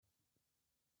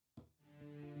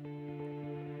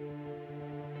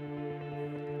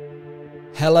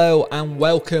Hello and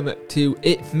welcome to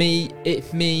It's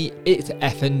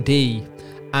FND,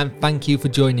 and thank you for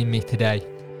joining me today.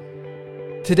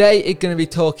 Today it's going to be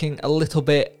talking a little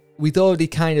bit, we'd already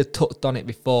kind of touched on it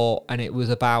before, and it was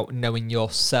about knowing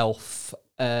yourself,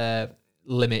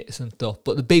 limits and stuff,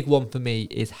 but the big one for me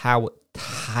is how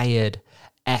tired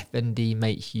FND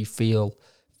makes you feel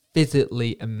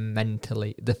physically and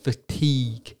mentally. The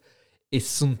fatigue is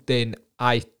something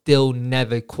I still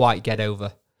never quite get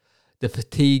over. The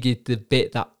fatigue is the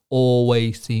bit that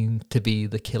always seems to be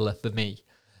the killer for me.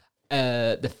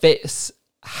 The fits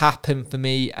happen for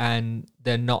me and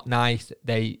they're not nice.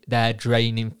 They're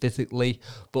draining physically.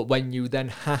 But when you then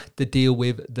have to deal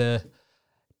with the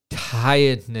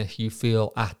tiredness you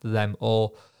feel after them,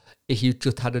 or if you've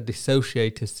just had a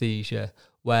dissociative seizure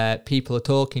where people are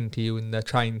talking to you and they're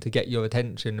trying to get your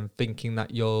attention and thinking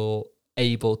that you're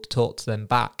able to talk to them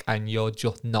back and you're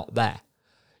just not there.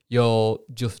 You're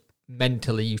just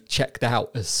mentally, you've checked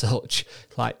out as such.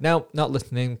 Like, no, not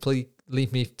listening, please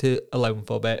leave me alone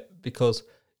for a bit, because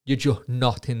you're just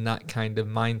not in that kind of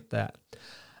mindset.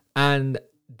 And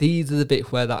these are the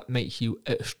bits where that makes you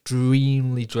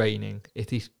extremely draining.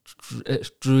 It is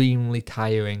extremely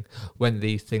tiring when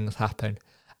these things happen.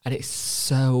 And it's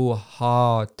so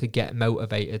hard to get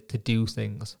motivated to do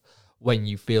things when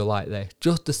you feel like this.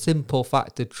 Just the simple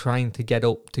fact of trying to get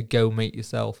up to go make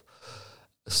yourself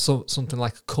something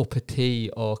like a cup of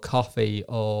tea or coffee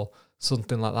or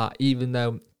something like that, even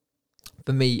though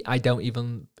for me, I don't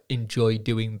even enjoy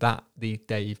doing that these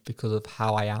days because of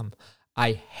how I am.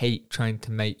 I hate trying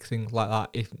to make things like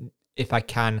that. If I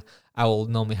can, I will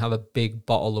normally have a big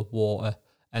bottle of water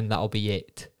and that'll be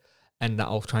it. And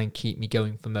that'll try and keep me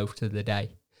going for most of the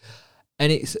day.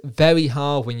 And it's very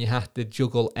hard when you have to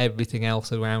juggle everything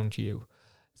else around you.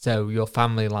 So your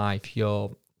family life,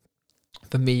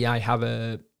 for me, I have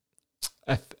a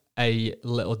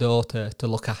little daughter to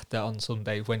look after on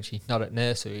Sundays when she's not at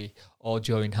nursery or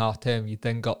during half term. You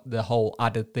then got the whole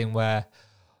added thing where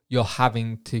you're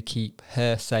having to keep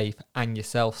her safe and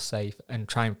yourself safe and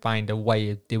try and find a way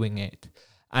of doing it.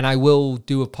 And I will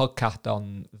do a podcast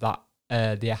on that,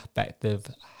 the aspect of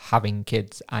having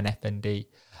kids and FND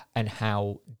and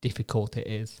how difficult it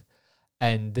is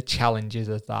and the challenges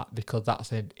of that, because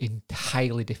that's an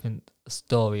entirely different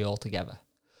story altogether.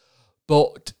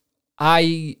 But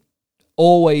I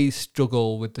always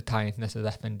struggle with the tiredness of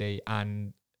FND,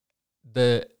 and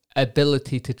the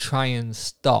ability to try and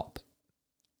stop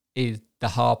is the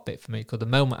hard bit for me, because the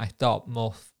moment I stop,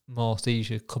 more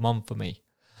seizures come on for me,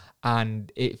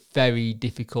 and it's very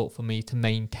difficult for me to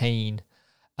maintain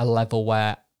a level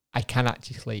where I can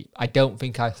actually sleep. I don't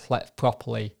think I've slept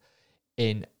properly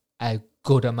in a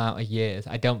good amount of years.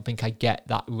 I don't think I get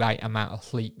that right amount of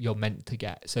sleep you're meant to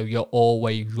get. So you're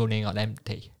always running on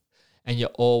empty, and you're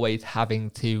always having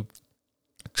to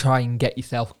try and get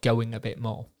yourself going a bit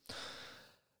more.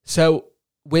 So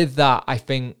with that, I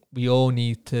think we all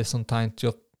need to sometimes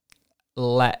just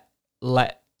let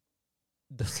the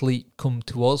sleep come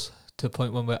to us to a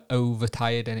point when we're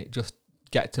overtired, and it just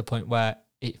gets to a point where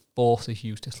it forces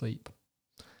you to sleep.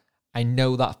 I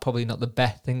know that's probably not the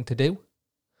best thing to do.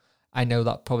 I know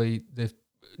that's probably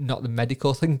not the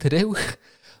medical thing to do,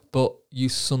 but you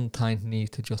sometimes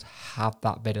need to just have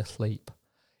that bit of sleep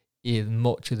as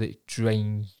much as it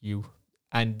drains you.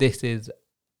 And this is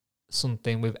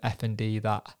something with F&D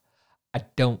that I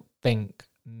don't think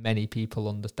many people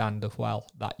understand as well,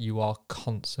 that you are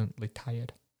constantly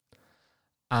tired.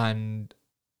 And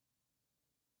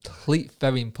sleep's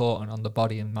very important on the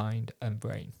body and mind and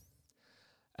brain.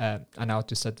 And I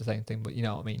just said the same thing, but you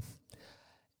know what I mean.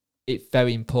 It's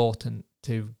very important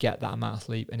to get that amount of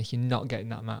sleep. And if you're not getting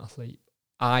that amount of sleep,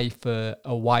 I, for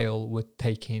a while, was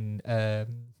taking a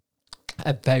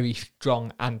very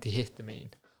strong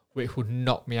antihistamine, which would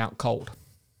knock me out cold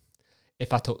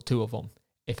if I took 2 of them.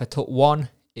 If I took 1,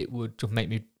 it would just make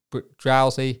me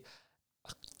drowsy.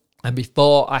 And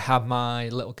before I had my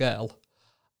little girl,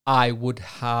 I would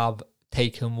have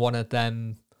taken one of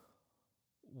them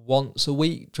once a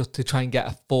week just to try and get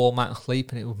a full amount of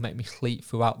sleep, and it would make me sleep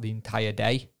throughout the entire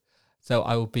day. So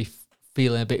I would be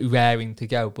feeling a bit raring to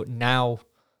go. But now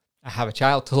I have a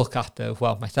child to look after,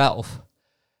 well, myself,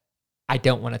 I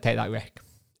don't want to take that risk.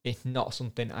 It's not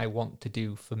something I want to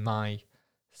do for myself.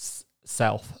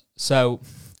 So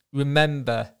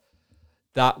remember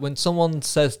that when someone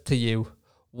says to you,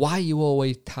 why are you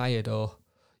always tired, or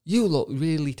you look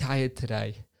really tired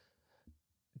today,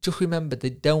 just remember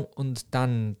they don't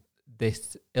understand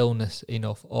this illness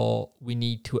enough, or we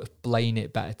need to explain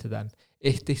it better to them.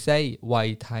 If they say, why are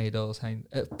you tired all the time,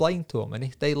 explain to them. And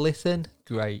if they listen,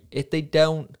 great. If they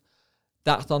don't,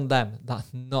 That's on them.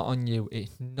 That's not on you.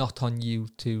 It's not on you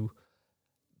to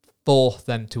force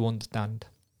them to understand.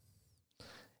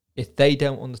 If they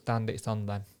don't understand, it's on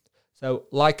them. So,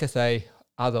 like I say,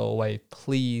 as always,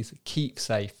 please keep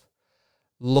safe.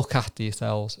 Look after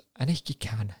yourselves. And if you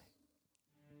can,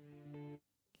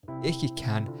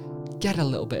 get a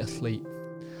little bit of sleep.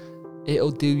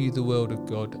 It'll do you the world of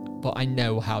good. But I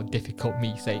know how difficult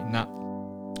me saying that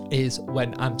is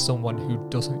when I'm someone who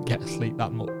doesn't get sleep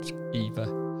that much either.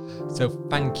 So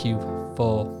thank you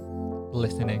for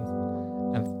listening,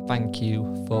 and thank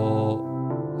you for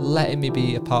letting me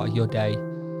be a part of your day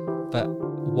for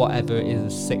whatever it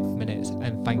is, 6 minutes,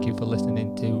 and thank you for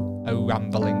listening to a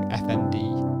rambling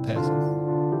FND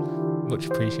person. Much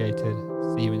appreciated.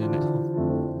 See you in the next one.